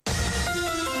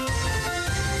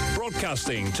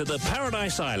broadcasting to the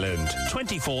Paradise Island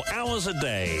 24 hours a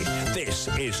day. This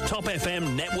is Top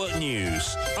FM Network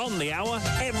News. On the hour,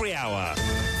 every hour.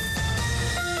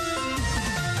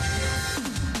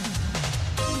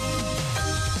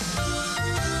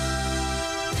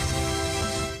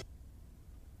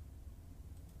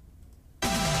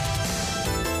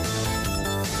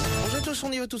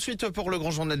 On y va tout de suite pour le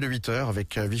grand journal de 8h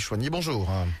avec Vichouani. Bonjour.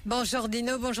 Bonjour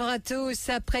Dino, bonjour à tous.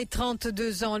 Après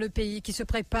 32 ans, le pays qui se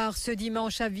prépare ce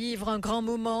dimanche à vivre un grand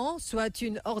moment, soit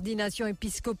une ordination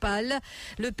épiscopale.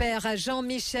 Le père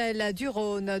Jean-Michel du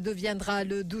Rhône deviendra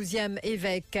le 12e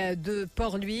évêque de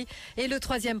Port-Louis et le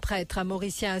 3e prêtre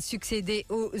mauricien à succéder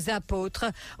aux apôtres.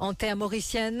 En terre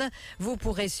mauricienne, vous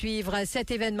pourrez suivre cet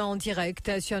événement en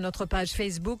direct sur notre page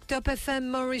Facebook Top FM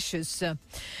Mauritius.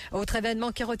 Autre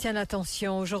événement qui retient l'attention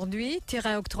aujourd'hui,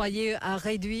 terrain octroyé à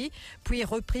réduit, puis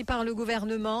repris par le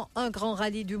gouvernement, un grand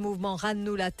rallye du mouvement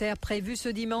Rends-nous la terre prévu ce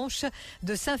dimanche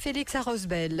de Saint-Félix à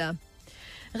Rosebel.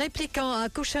 Répliquant à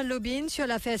Cushan-Lobin sur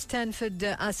l'affaire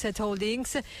Stanford Asset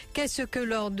Holdings, qu'est-ce que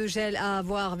l'ordre de gel a à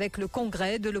voir avec le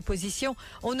congrès de l'opposition?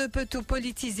 On ne peut tout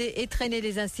politiser et traîner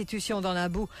les institutions dans la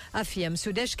boue, affirme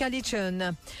Sudesh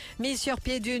Kalichun. Mise sur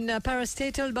pied d'une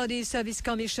Parastatal Body Service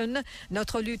Commission,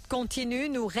 notre lutte continue.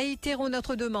 Nous réitérons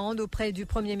notre demande auprès du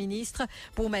Premier ministre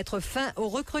pour mettre fin au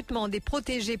recrutement des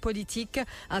protégés politiques,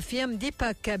 affirme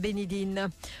Deepak Benidin.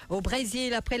 Au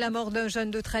Brésil, après la mort d'un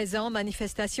jeune de 13 ans,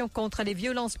 manifestation contre les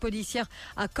violences policières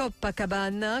à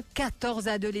Copacabana, 14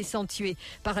 adolescents tués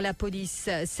par la police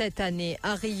cette année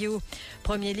à Rio.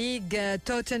 Premier League,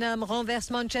 Tottenham renverse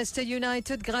Manchester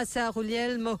United grâce à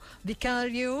Guglielmo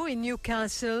Vicario et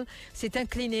Newcastle s'est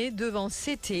incliné devant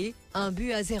City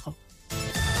 1-0.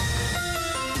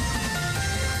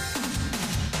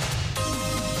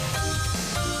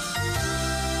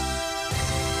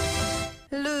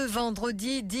 Le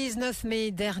vendredi 19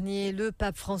 mai dernier, le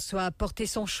pape François a porté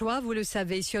son choix, vous le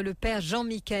savez, sur le père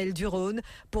Jean-Michel du Rhône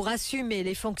pour assumer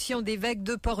les fonctions d'évêque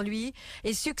de Port-Louis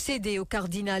et succéder au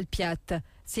cardinal Piat.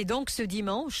 C'est donc ce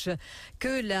dimanche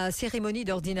que la cérémonie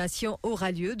d'ordination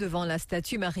aura lieu devant la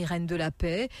statue Marie-Reine de la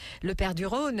Paix. Le père du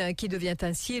Rhône, qui devient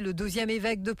ainsi le 12e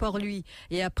évêque de Port-Louis,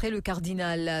 et après le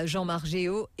cardinal Jean-Marc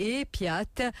Géaud et Piat,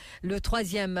 le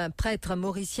 3e prêtre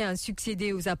mauricien à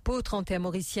succéder aux apôtres en terre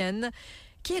mauricienne.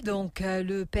 Qui est donc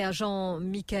le père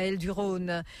Jean-Michel du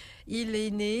Rhône? Il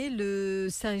est né le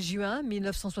 5 juin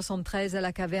 1973 à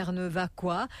la caverne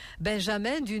Vacquois.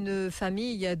 Benjamin d'une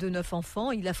famille de 9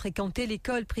 enfants. Il a fréquenté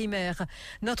l'école primaire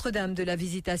Notre-Dame de la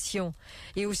Visitation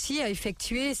et aussi a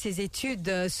effectué ses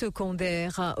études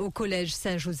secondaires au collège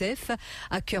Saint-Joseph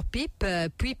à Cœur-Pipe.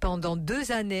 Puis pendant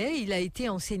 2 années, il a été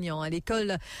enseignant à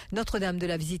l'école Notre-Dame de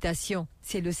la Visitation.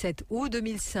 C'est le 7 août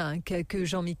 2005 que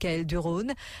Jean-Michel du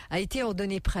Rhône a été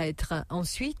ordonné prêtre.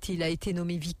 Ensuite, il a été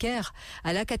nommé vicaire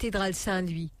à la cathédrale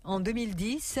Saint-Louis. En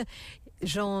 2010,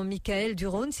 Jean-Michel du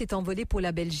Rhône s'est envolé pour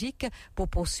la Belgique pour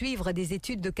poursuivre des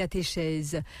études de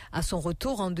catéchèse. À son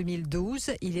retour en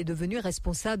 2012, il est devenu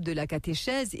responsable de la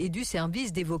catéchèse et du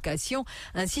service des vocations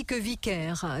ainsi que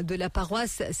vicaire de la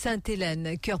paroisse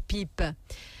Sainte-Hélène, Cœur-Pipe.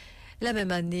 La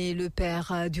même année, le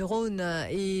père du Rhône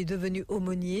est devenu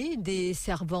aumônier des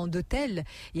servants d'autel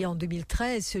et en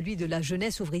 2013, celui de la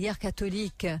jeunesse ouvrière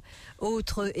catholique.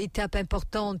 Autre étape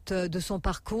importante de son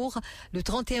parcours, le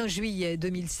 31 juillet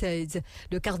 2016,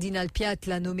 le cardinal Piat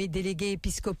l'a nommé délégué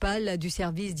épiscopal du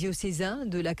service diocésain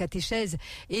de la catéchèse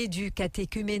et du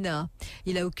catéchuménat.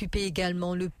 Il a occupé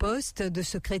également le poste de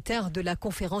secrétaire de la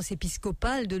conférence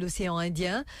épiscopale de l'océan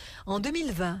Indien. En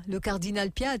 2020, le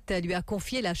cardinal Piat lui a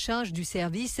confié la charge du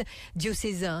service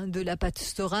diocésain de la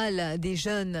pastorale des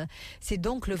jeunes. C'est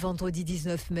donc le vendredi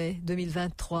 19 mai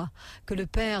 2023 que le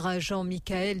père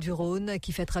Jean-Michel du Rhône,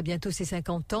 qui fêtera bientôt ses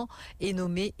 50 ans, est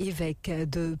nommé évêque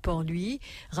de Port-Louis.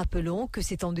 Rappelons que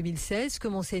c'est en 2016 que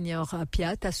Monseigneur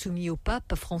Piat a soumis au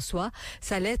pape François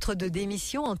sa lettre de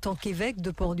démission en tant qu'évêque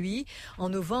de Port-Louis. En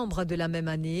novembre de la même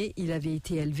année, il avait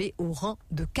été élevé au rang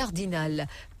de cardinal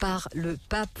par le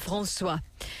pape François.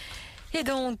 Et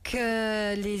donc,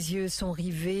 les yeux sont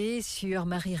rivés sur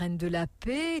Marie-Reine de la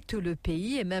Paix, tout le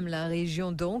pays et même la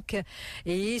région donc,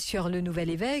 et sur le nouvel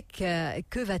évêque.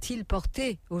 Que va-t-il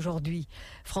porter aujourd'hui?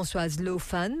 Françoise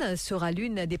Lofan sera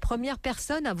l'une des premières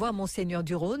personnes à voir Monseigneur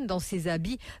du Rhône dans ses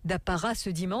habits d'apparat ce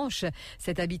dimanche.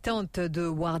 Cette habitante de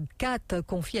Ward 4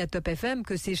 confie à Top FM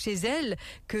que c'est chez elle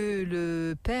que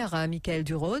le père Michael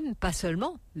du Rhône, pas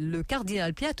seulement, le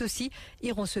cardinal Piat aussi,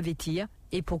 iront se vêtir.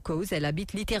 Et pour cause, elle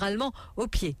habite littéralement au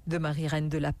pied de Marie-Reine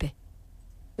de la Paix.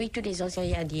 Oui, tous les ans,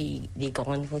 il y a des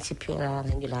grandes fonctions pour la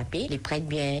Reine de la Paix. Les prêtres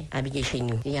bien habillés chez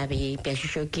nous. Il y avait Père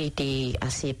Chuchot qui était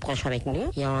assez proche avec nous.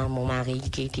 Il y a mon mari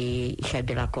qui était chef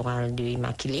de la chorale de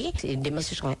Immaculée. Demain,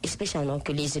 ce sera spécialement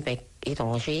que les évêques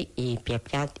étrangers et Pierre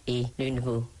Piat et le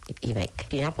nouveau évêque.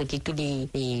 Il y a pour tous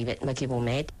les vêtements qu'ils vont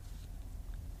mettre.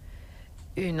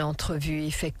 Une entrevue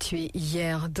effectuée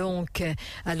hier donc,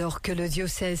 alors que le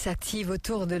diocèse s'active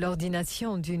autour de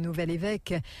l'ordination du nouvel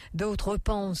évêque. D'autres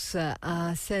pensent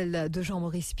à celle de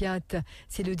Jean-Maurice Piat.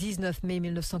 C'est le 19 mai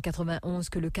 1991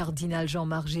 que le cardinal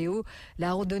Jean-Marc Géaud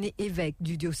l'a ordonné évêque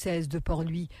du diocèse de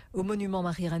Port-Louis au monument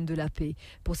Marie-Reine de la Paix.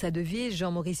 Pour sa devise,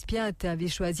 Jean-Maurice Piat avait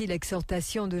choisi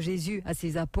l'exhortation de Jésus à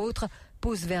ses apôtres,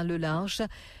 pousse vers le large.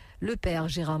 Le père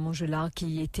Gérard Mongelard, qui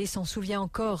y était, s'en souvient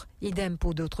encore, idem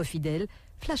pour d'autres fidèles.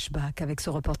 Flashback avec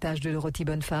ce reportage de Dorothy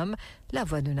Bonnefemme, la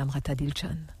voix de Namrata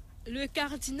Dilchan. Le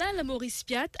cardinal Maurice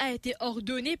Piat a été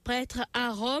ordonné prêtre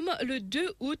à Rome le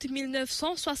 2 août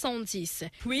 1970.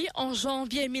 Puis, en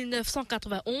janvier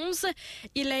 1991,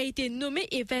 il a été nommé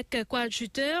évêque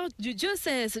coadjuteur du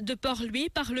diocèse de Port-Louis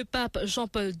par le pape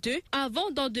Jean-Paul II,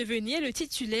 avant d'en devenir le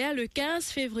titulaire le 15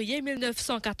 février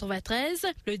 1993.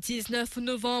 Le 19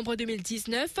 novembre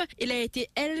 2019, il a été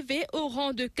élevé au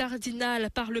rang de cardinal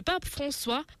par le pape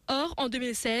François. Or, en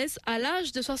 2016, à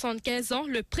l'âge de 75 ans,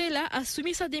 le prélat a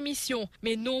soumis sa démission.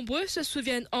 Mais nombreux se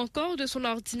souviennent encore de son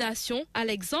ordination. À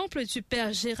l'exemple du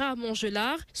père Gérard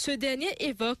Mongelard, ce dernier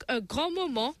évoque un grand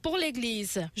moment pour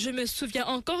l'Église. Je me souviens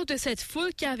encore de cette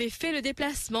foule qui avait fait le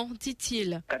déplacement,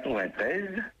 dit-il. 93,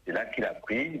 c'est là qu'il a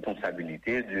pris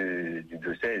responsabilité du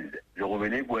diocèse. Je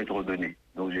revenais pour être ordonné.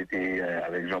 Donc j'étais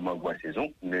avec Jean-Marc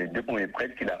Boissaison, les deux premiers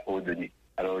prêtres qu'il a ordonnés.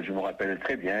 Alors, je me rappelle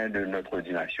très bien de notre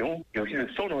ordination et aussi de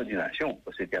son ordination.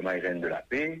 C'était à Marie-Reine de la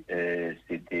Paix.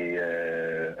 C'était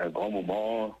un grand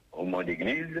moment au moment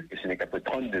d'église. Et ce n'est qu'après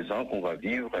 32 ans qu'on va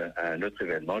vivre un autre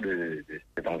événement de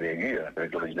cette envergure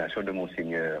avec l'ordination de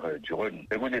Monseigneur Duron.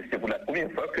 C'est pour la première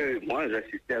fois que moi,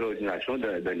 j'assistais à l'ordination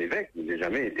d'un évêque. Je n'ai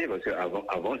jamais été parce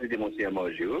qu'avant, c'était Monseigneur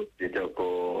Margéo. J'étais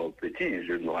encore petit,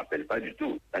 je ne me rappelle pas du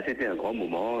tout. Là, c'était un grand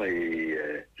moment et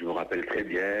je me rappelle très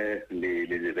bien les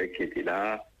évêques qui étaient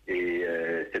là. Et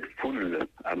cette foule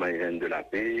à Marie-Reine de la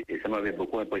Paix, et ça m'avait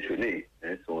beaucoup impressionné,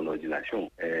 son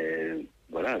ordination.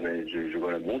 Voilà, mais je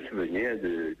vois un bon souvenir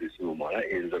de ce moment-là,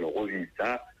 et nous allons revivre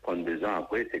ça 32 ans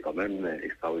après. C'est quand même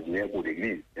extraordinaire pour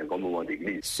l'Église, c'est un grand moment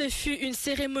d'Église. Ce fut une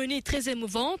cérémonie très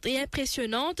émouvante et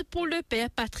impressionnante pour le père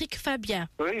Patrick Fabien.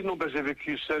 Oui, non, j'ai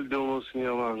vécu celle de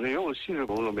Monseigneur Margéo aussi.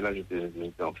 Bon, non, mais là,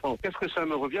 j'étais enfant. Qu'est-ce que ça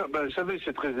me revient? Vous savez,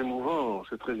 c'est très émouvant.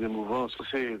 C'est très émouvant.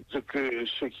 C'est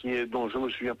ce qui est, dont je me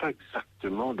souviens pas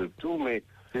exactement de tout, mais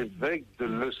l'évêque de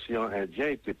l'océan Indien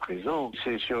était présent.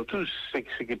 C'est surtout ce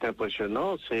qui est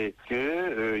impressionnant, c'est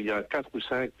que il y a 4 ou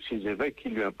 5 ou 6 évêques qui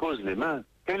lui imposent les mains.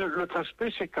 Et l'autre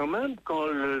aspect, c'est quand même quand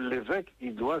l'évêque,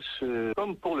 il doit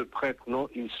comme pour le prêtre, non,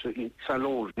 il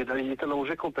s'allonge. Il est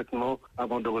allongé complètement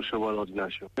avant de recevoir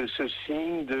l'ordination. C'est ce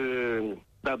signe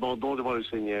d'abandon devant le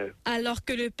Seigneur. Alors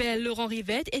que le père Laurent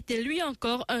Rivette était lui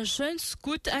encore un jeune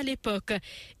scout à l'époque.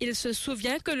 Il se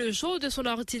souvient que le jour de son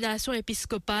ordination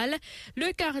épiscopale,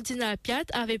 le cardinal Piat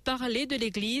avait parlé de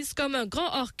l'Église comme un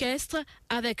grand orchestre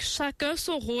avec chacun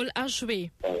son rôle à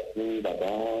jouer.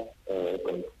 D'abord,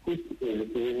 comme scout, et le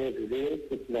souvenir que j'ai,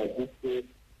 c'est qu'il a dit que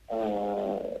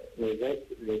l'évêque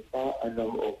n'est pas un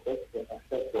homme orchestre, un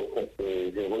chef d'orchestre.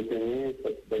 J'ai retenu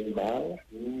cette belle image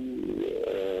qui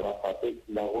m'a frappé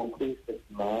qu'il a repris cette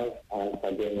image à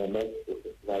sa dernière messe au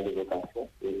festival de vocation.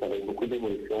 Et c'est avec beaucoup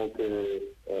d'émotion que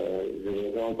je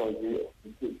l'ai entendu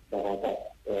davantage.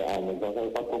 Mais j'en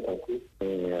avais pas trop compris,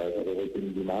 mais j'avais retenu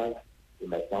l'image. Et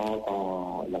maintenant,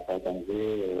 quand la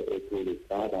partagée autour de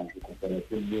ça, je comprenais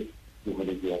plus mieux.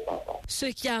 Ce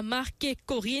qui a marqué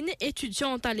Corinne,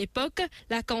 étudiante à l'époque,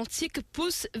 la cantique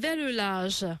pousse vers le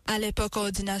large. À l'époque,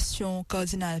 ordination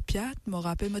cardinal Piat, je me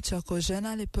rappelle, je suis encore jeune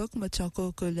à l'époque, je suis encore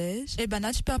au collège. Et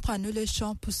là, tu peux apprendre le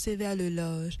chant pousser vers le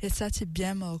large. Et ça, c'est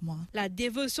bien mort, moi. La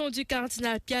dévotion du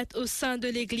cardinal Piat au sein de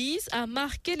l'Église a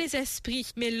marqué les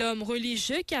esprits. Mais l'homme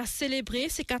religieux qui a célébré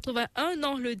ses 81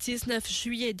 ans le 19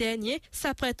 juillet dernier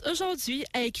s'apprête aujourd'hui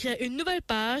à écrire une nouvelle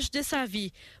page de sa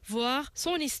vie, voir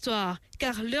son histoire.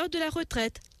 Car l'heure de la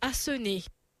retraite a sonné.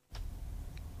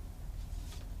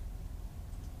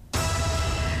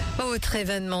 Autre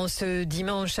événement ce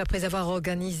dimanche, après avoir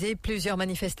organisé plusieurs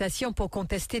manifestations pour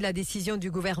contester la décision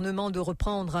du gouvernement de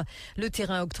reprendre le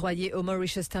terrain octroyé au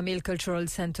Mauritius Tamil Cultural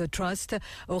Center Trust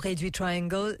au réduit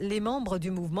Triangle, les membres du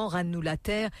mouvement Rends-nous la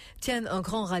terre tiennent un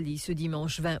grand rallye ce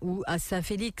dimanche 20 août à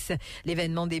Saint-Félix.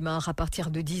 L'événement démarre à partir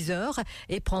de 10h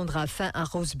et prendra fin à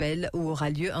Rosebel où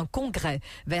aura lieu un congrès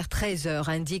vers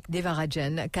 13h, indique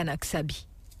Devarajan Kanaksabi.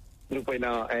 nous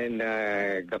prenons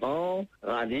un grand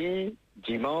rallye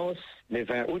dimanche, le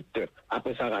 20 août.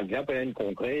 Après ça, rallye, on prend un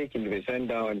congrès qui nous fait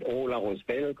dans un haut la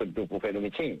Rosebelle pour faire le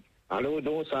meeting. Alors,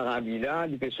 dans ce rallye-là,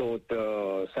 il fait sur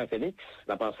Saint-Félix,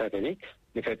 la part Saint-Félix,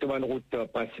 il fait toute une route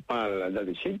principale dans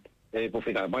le sud. Et pour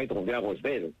finalement, il trouve bien à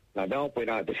Rosebelle. Là-dedans, on peut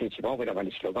définitivement, on peut avoir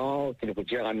des slogans qui nous coûtent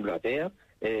cher à nous la terre.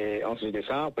 Et ensuite de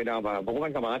ça, on peut avoir beaucoup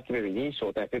de camarades qui veulent venir,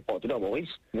 sont un peu partout dans Maurice.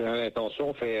 Nous avons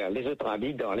l'intention de faire les autres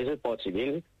rallyes dans les autres ports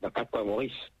civils, dans 4 coins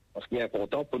Maurice. Parce qu'il est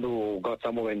important pour nous, quand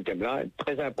ça momentum-là,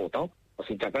 très important. Parce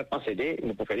qu'il ne peut pas céder,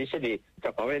 nous pouvons faire des CD.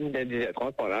 Quand on des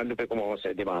 10h30 par là, nous pouvons commencer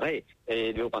à démarrer.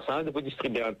 Et au passage, nous pouvons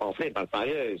distribuer un pamphlet, par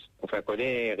le pour faire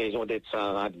connaître raison d'être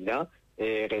ça rallye-là.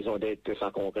 Et raison d'être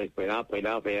ça concret après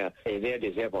là vers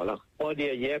des airs voilà. On dit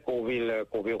hier qu'on vit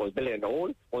Rosebelle et non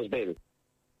Rosebelle.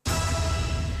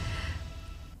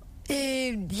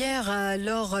 Et hier,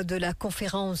 lors de la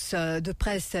conférence de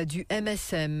presse du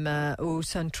MSM au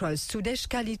SunTrust, Sudesh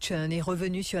Kalichun est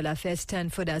revenu sur l'affaire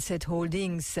Stanford Asset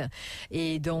Holdings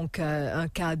et donc un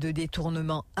cas de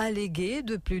détournement allégué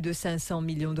de plus de 500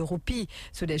 millions de roupies.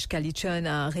 Sudesh Kalichun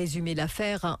a résumé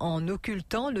l'affaire en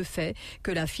occultant le fait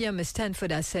que la firme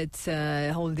Stanford Asset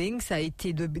Holdings a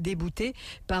été déboutée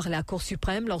par la Cour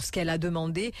suprême lorsqu'elle a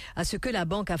demandé à ce que la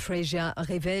banque Apres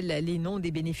révèle les noms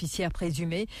des bénéficiaires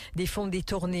présumés des fonds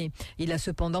détournés. Il a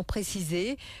cependant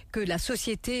précisé que la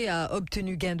société a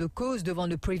obtenu gain de cause devant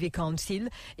le Privy Council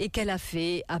et qu'elle a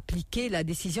fait appliquer la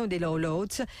décision des Law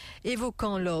Lords.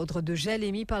 Évoquant l'ordre de gel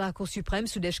émis par la Cour suprême,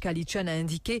 Sudesh Kalichun a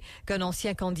indiqué qu'un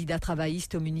ancien candidat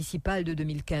travailliste au municipal de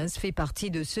 2015 fait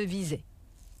partie de ceux visés.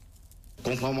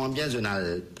 Comprends-moi bien, je n'ai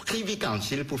le Privy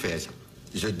Council pour faire ça.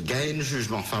 Je gagne un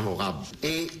jugement favorable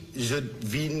et je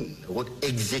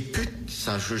exécute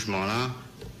ce jugement-là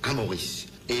à Maurice.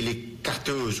 Et le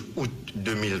 14 août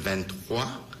 2023,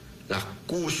 la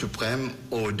Cour suprême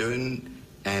ordonne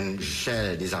un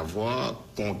gel des avoirs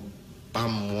contre pas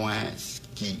moins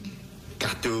qui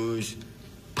 14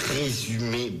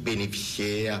 présumés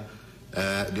bénéficiaires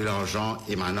de l'argent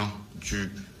émanant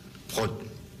du fraude.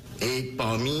 Et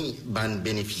parmi les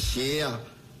bénéficiaires,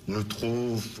 nous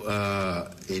trouvons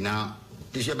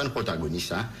plusieurs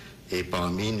protagonistes. Et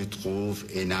parmi nous trouvons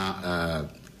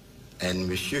un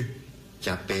monsieur qui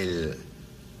s'appelle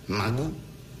Magou,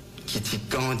 qui était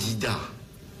candidat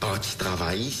parti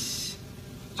travailliste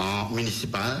en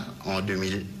municipal en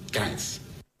 2015.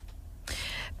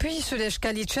 Puis Sudesh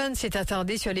Kalichun s'est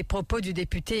attardé sur les propos du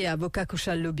député et avocat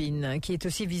Kushal Lobin, qui est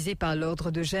aussi visé par l'ordre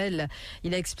de gel.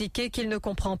 Il a expliqué qu'il ne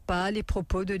comprend pas les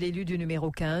propos de l'élu du numéro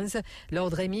 15.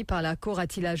 L'ordre émis par la Cour,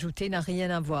 a-t-il ajouté, n'a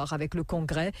rien à voir avec le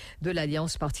congrès de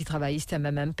l'Alliance Parti travailliste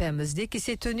MMM-PMSD qui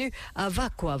s'est tenu à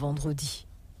Vacoa vendredi.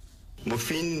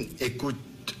 Mofin écoute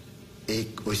et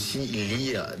aussi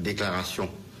lire déclaration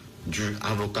du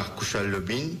avocat Kushal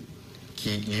Lobin,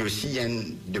 qui lui aussi est un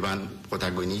devant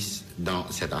protagoniste dans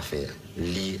cette affaire.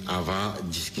 Lui avant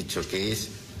discute ce case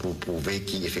pour prouver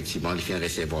qu'effectivement il vient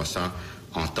recevoir ça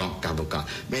en tant qu'avocat.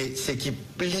 Mais ce qui est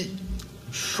plus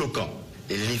choquant,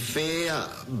 il fait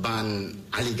une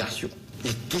allégation.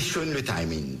 Il questionne le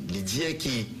timing. Il dit que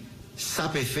ça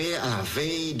peut faire à la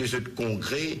veille de ce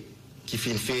congrès qui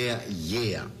finit faire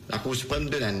hier. La Cour suprême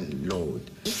de l'ordre.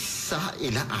 Et ça,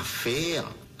 il a affaire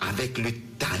avec le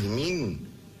timing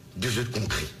de ce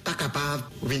congrès. Pas capable,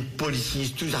 une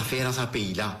police, toutes affaires dans ce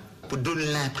pays-là, pour donner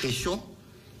l'impression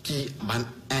qu'il y a une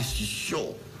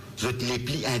institution, vous êtes les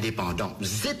plus indépendants.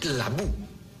 Vous êtes là-bout,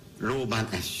 l'autre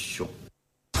institution.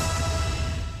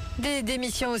 Des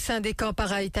démissions au sein des camps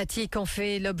para-étatiques ont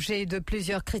fait l'objet de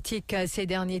plusieurs critiques ces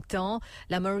derniers temps.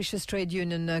 La Mauritius Trade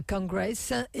Union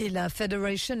Congress et la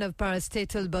Federation of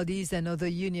Parastatal Bodies and Other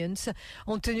Unions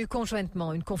ont tenu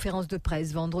conjointement une conférence de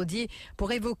presse vendredi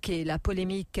pour évoquer la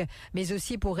polémique, mais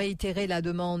aussi pour réitérer la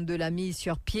demande de la mise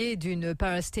sur pied d'une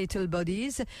Parastatal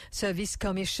Bodies Service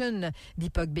Commission.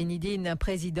 Deepak Benidin,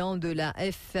 président de la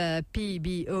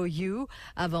FPBOU,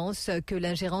 avance que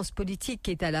l'ingérence politique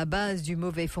est à la base du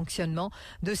mauvais fonctionnement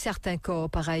de certains corps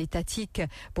para-étatiques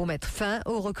pour mettre fin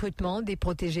au recrutement des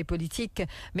protégés politiques,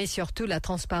 mais surtout la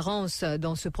transparence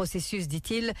dans ce processus,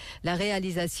 dit-il. La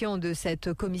réalisation de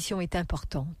cette commission est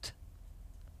importante.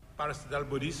 Parastatal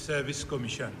Body Service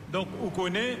Commission. Donc, vous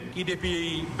connaissez qui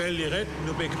depuis belle lirette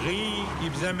nous écrit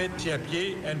qu'ils besoin mettre pied à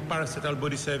pied une Parastatal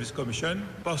Body Service Commission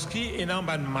parce qu'il y a un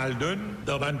mal donne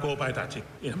dans un corps étatique.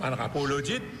 Il y a un rapport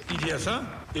l'audit qui dit ça.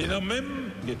 Et il y a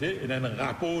même un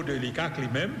rapport de l'ICAC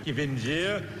lui-même qui vient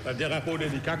dire des rapports de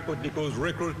l'ICAC pour cause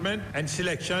recruitment and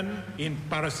selection in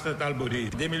parastatal body.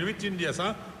 2008, il dit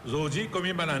ça. aujourd'hui,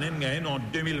 combien d'années nous gagnons en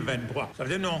 2023. Ça veut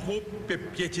dire que nous avons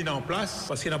piétiner en place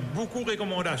parce qu'il y a beaucoup de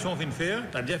recommandations à faire,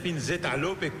 c'est-à-dire qu'ils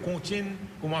étalent et continuent,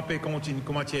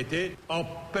 comment tu étais,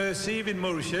 or perceive in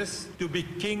Mauritius to be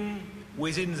king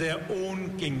within their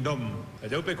own kingdom.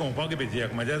 C'est-à-dire qu'on peut comprendre que peut dire,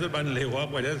 comment dire, les rois,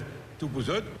 tout pour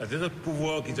eux, c'est-à-dire le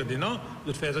pouvoir qui se dit non,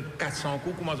 de faire 400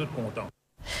 coups, comment ils sont contents.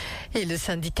 Et le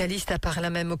syndicaliste a par la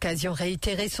même occasion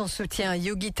réitéré son soutien à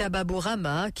Yogita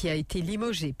Baburama, qui a été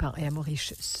limogé par Air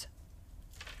Mauritius.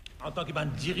 En tant que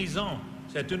dirigeant,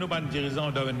 c'est tous nos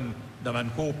dirigeants dans un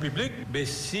cours public, mais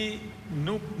si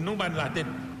nous la tête,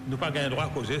 nous pas gagné droit à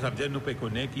causer, ça veut dire que nous pouvons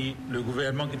connaître que le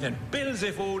gouvernement qui fait belles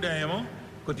efforts dernièrement,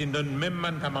 quand il donne même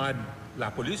mes camarades de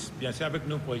la police, bien sûr avec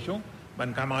nos pressions,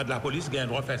 mes camarades de la police qui ont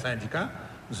droit à faire syndicat,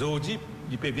 aujourd'hui,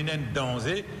 ils peuvent venir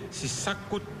danser si ça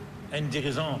coûte. Un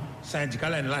dirigeant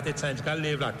syndical, la tête syndicale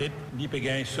lève la tête, il peut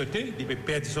gagner sauter, il peut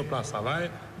perdre son place de travail.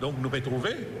 Donc nous pouvons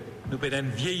trouver, nous pouvons un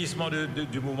vieillissement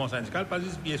du mouvement syndical, pas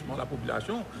juste vieillissement de la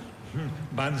population.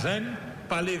 Banzen,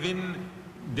 pas les vignes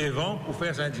devant pour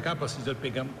faire syndicat parce que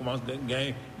les gens commencent à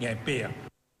gagner un pire.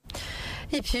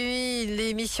 Et puis,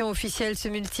 les missions officielles se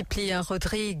multiplient.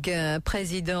 Rodrigue,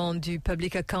 président du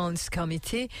Public Accounts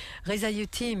Committee, Reza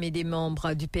Yutim et des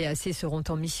membres du PAC seront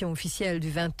en mission officielle du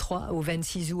 23 au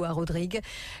 26 août à Rodrigue.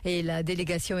 Et la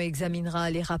délégation examinera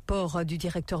les rapports du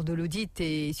directeur de l'audit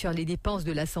et sur les dépenses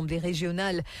de l'Assemblée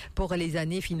régionale pour les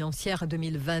années financières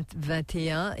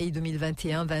 2020-21 et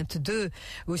 2021-22.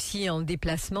 Aussi en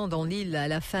déplacement dans l'île à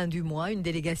la fin du mois, une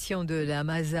délégation de la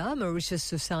MASA, Mauritius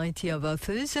Society of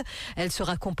Authors. Elle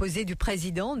sera composé du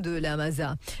président de la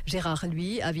MASA, Gérard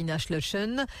Louis, Avinash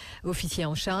Lochen, officier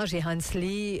en charge, et Hans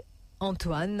Lee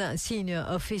Antoine, senior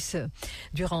officer.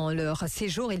 Durant leur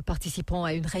séjour, ils participeront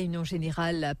à une réunion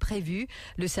générale prévue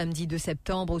le samedi 2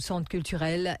 septembre au Centre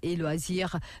culturel et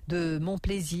loisirs de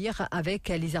Montplaisir avec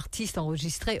les artistes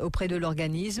enregistrés auprès de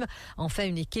l'organisme. Enfin,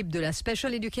 une équipe de la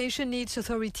Special Education Needs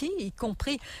Authority, y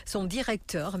compris son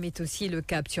directeur, met aussi le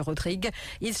cap sur Rodrigue.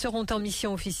 Ils seront en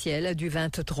mission officielle du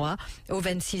 23 au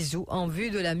 26 août en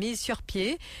vue de la mise sur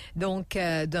pied donc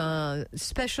d'un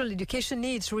Special Education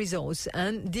Needs Resource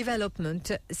and Development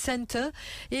Center,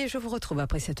 et je vous retrouve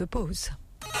après cette pause.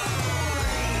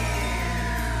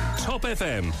 Top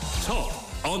FM, top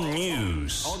on news.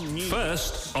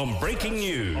 First on breaking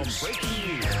news. Top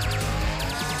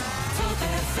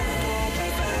FM,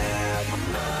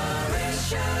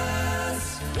 Mauritius.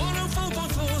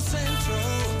 104.4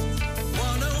 Central,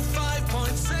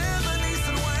 105.7 East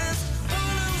and West,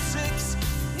 106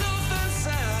 North and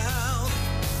South.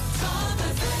 Top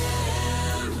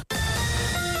FM.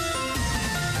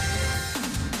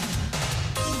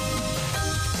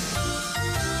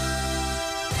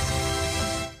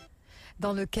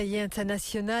 Dans le cahier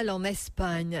international en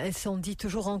Espagne, incendie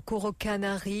toujours en cours aux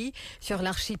Canaries. Sur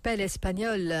l'archipel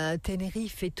espagnol,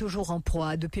 Tenerife est toujours en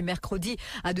proie depuis mercredi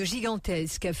à de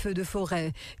gigantesques feux de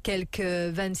forêt. Quelques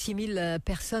 26 000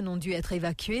 personnes ont dû être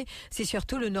évacuées. C'est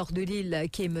surtout le nord de l'île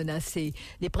qui est menacé.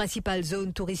 Les principales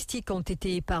zones touristiques ont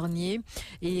été épargnées.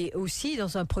 Et aussi,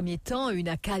 dans un premier temps, une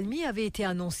accalmie avait été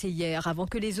annoncée hier avant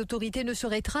que les autorités ne se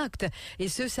rétractent. Et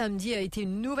ce samedi a été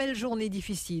une nouvelle journée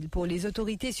difficile pour les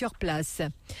autorités sur place.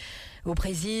 Au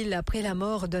Brésil, après la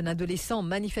mort d'un adolescent,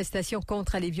 manifestation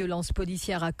contre les violences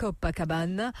policières à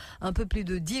Copacabana, un peu plus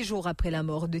de 10 jours après la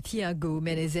mort de Tiago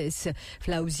Menezes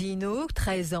Flauzino,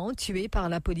 13 ans, tué par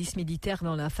la police militaire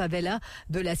dans la favela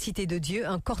de la Cité de Dieu.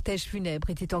 Un cortège funèbre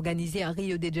était organisé à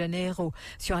Rio de Janeiro,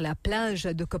 sur la plage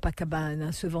de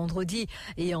Copacabana, ce vendredi.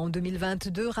 Et en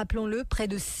 2022, rappelons-le, près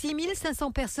de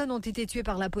 6500 personnes ont été tuées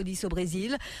par la police au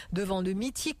Brésil, devant le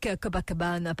mythique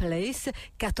Copacabana Place.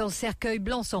 14 cercueils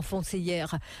blancs s'enfoncent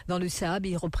hier dans le sable.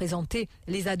 Il représentait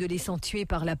les adolescents tués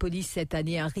par la police cette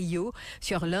année à Rio.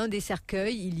 Sur l'un des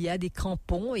cercueils, il y a des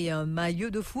crampons et un maillot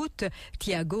de foot.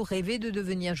 Thiago rêvait de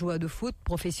devenir joueur de foot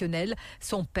professionnel.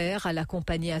 Son père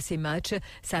l'accompagnait à ses matchs.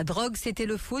 Sa drogue, c'était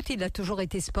le foot. Il a toujours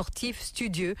été sportif,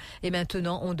 studieux. Et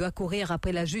maintenant, on doit courir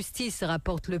après la justice,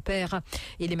 rapporte le père.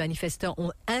 Et les manifestants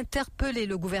ont interpellé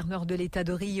le gouverneur de l'État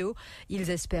de Rio. Ils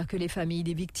espèrent que les familles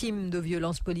des victimes de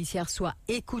violences policières soient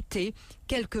écoutées.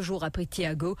 Quelques jours après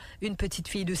Thiago, une petite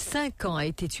fille de 5 ans a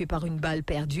été tuée par une balle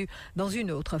perdue dans une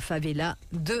autre favela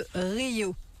de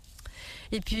Rio.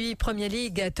 Et puis, Premier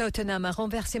League, Tottenham a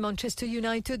renversé Manchester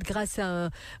United grâce à un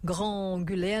grand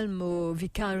Guglielmo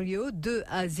Vicario,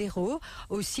 2-0.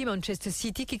 Aussi, Manchester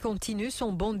City qui continue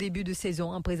son bon début de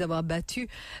saison après avoir battu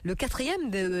le 4e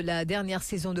de la dernière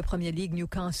saison de Premier League,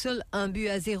 Newcastle,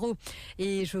 1-0.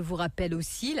 Et je vous rappelle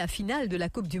aussi, la finale de la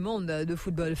Coupe du Monde de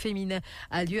football féminin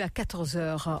a lieu à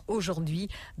 14h aujourd'hui.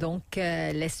 Donc,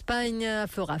 l'Espagne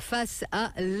fera face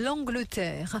à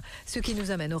l'Angleterre, ce qui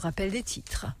nous amène au rappel des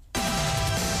titres.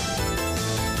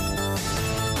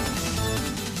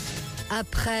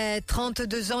 Après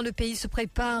 32 ans, le pays se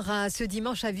prépare à ce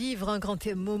dimanche à vivre un grand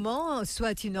moment,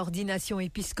 soit une ordination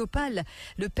épiscopale.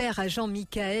 Le père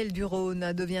Jean-Michel du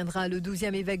Rhône deviendra le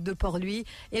 12e évêque de Port-Louis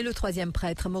et le 3e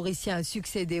prêtre mauricien à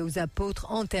succéder aux apôtres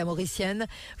en terre mauricienne.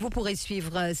 Vous pourrez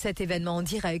suivre cet événement en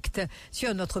direct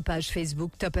sur notre page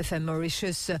Facebook Top FM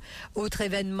Mauritius. Autre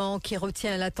événement qui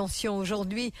retient l'attention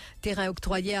aujourd'hui, terrain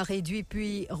octroyé à réduit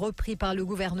puis repris par le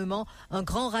gouvernement, un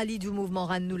grand rallye du mouvement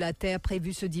Rends-nous la terre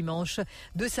prévu ce dimanche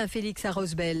de Saint-Félix à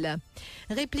Rosebel.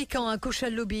 Répliquant à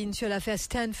Cushel-Lubin sur l'affaire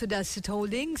Stanford Asset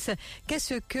Holdings,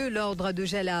 qu'est-ce que l'ordre de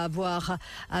gel a à voir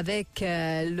avec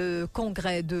le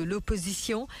congrès de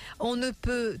l'opposition? On ne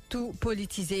peut tout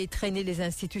politiser et traîner les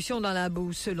institutions dans la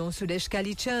boue, selon Sudesh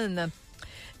Kalichan.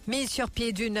 Mise sur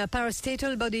pied d'une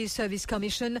Parastatal Body Service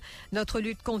Commission, notre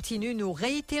lutte continue. Nous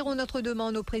réitérons notre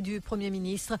demande auprès du Premier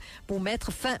ministre pour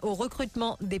mettre fin au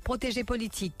recrutement des protégés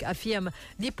politiques, affirme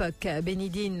Deepak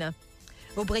Benidin.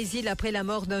 Au Brésil, après la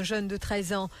mort d'un jeune de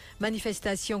 13 ans,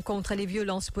 manifestation contre les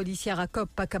violences policières à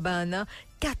Copacabana,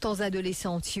 14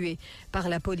 adolescents tués par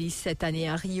la police cette année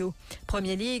à Rio.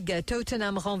 Premier League,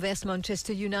 Tottenham renverse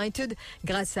Manchester United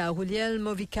grâce à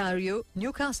Guglielmo Vicario.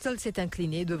 Newcastle s'est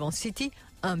incliné devant City,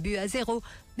 1-0.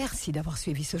 Merci d'avoir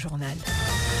suivi ce journal.